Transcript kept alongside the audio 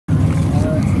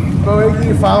Aikey.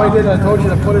 You finally did. I told you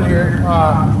to put it here.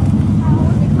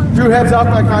 Drew heads up.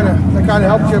 That kind of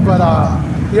helped you. But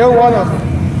the 0-1 of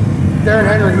Darren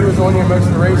Henry, he was on you most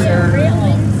of the race there.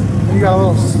 And you got a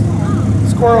little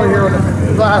squirrely here on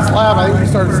the last lap. I think you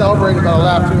started celebrating about a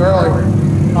lap too early.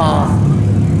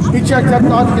 He checked up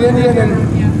not to get in you, and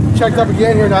then checked up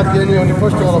again here not to get in you when you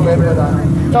pushed a little bit. But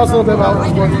tell us a little bit about what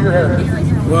was going through your head.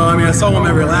 Well, I mean, I saw him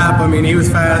every lap. I mean, he was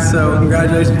fast, so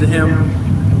congratulations to him.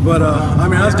 But, I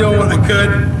mean, I was doing what I could.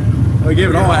 I gave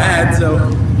it all I had, so.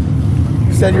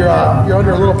 You said you're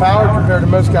under a little power compared to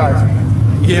most guys.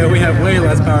 Yeah, we have way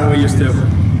less power than we used to.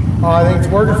 I think it's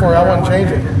working for you. I wouldn't change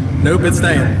it. Nope, it's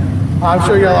staying. I'm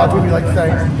sure you got a lot of people you like to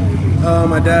thank.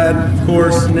 My dad, of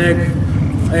course, Nick,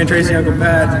 and Tracy, Uncle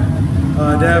Pat,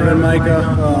 Devin, Micah,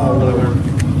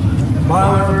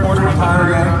 Myler, of course, my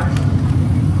tire guy.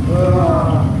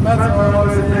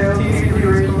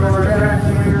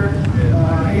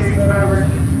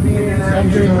 I'm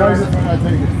getting nervous when I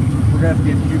take it. We're going to have to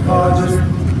get you.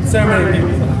 Just so many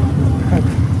people.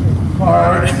 All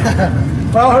right.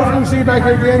 Well, hopefully we'll see you back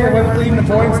here again. You're leading the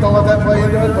points. Don't let that play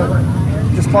into it, but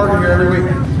just park it here every week.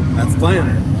 That's the plan.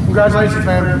 Congratulations,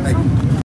 man. Thank you.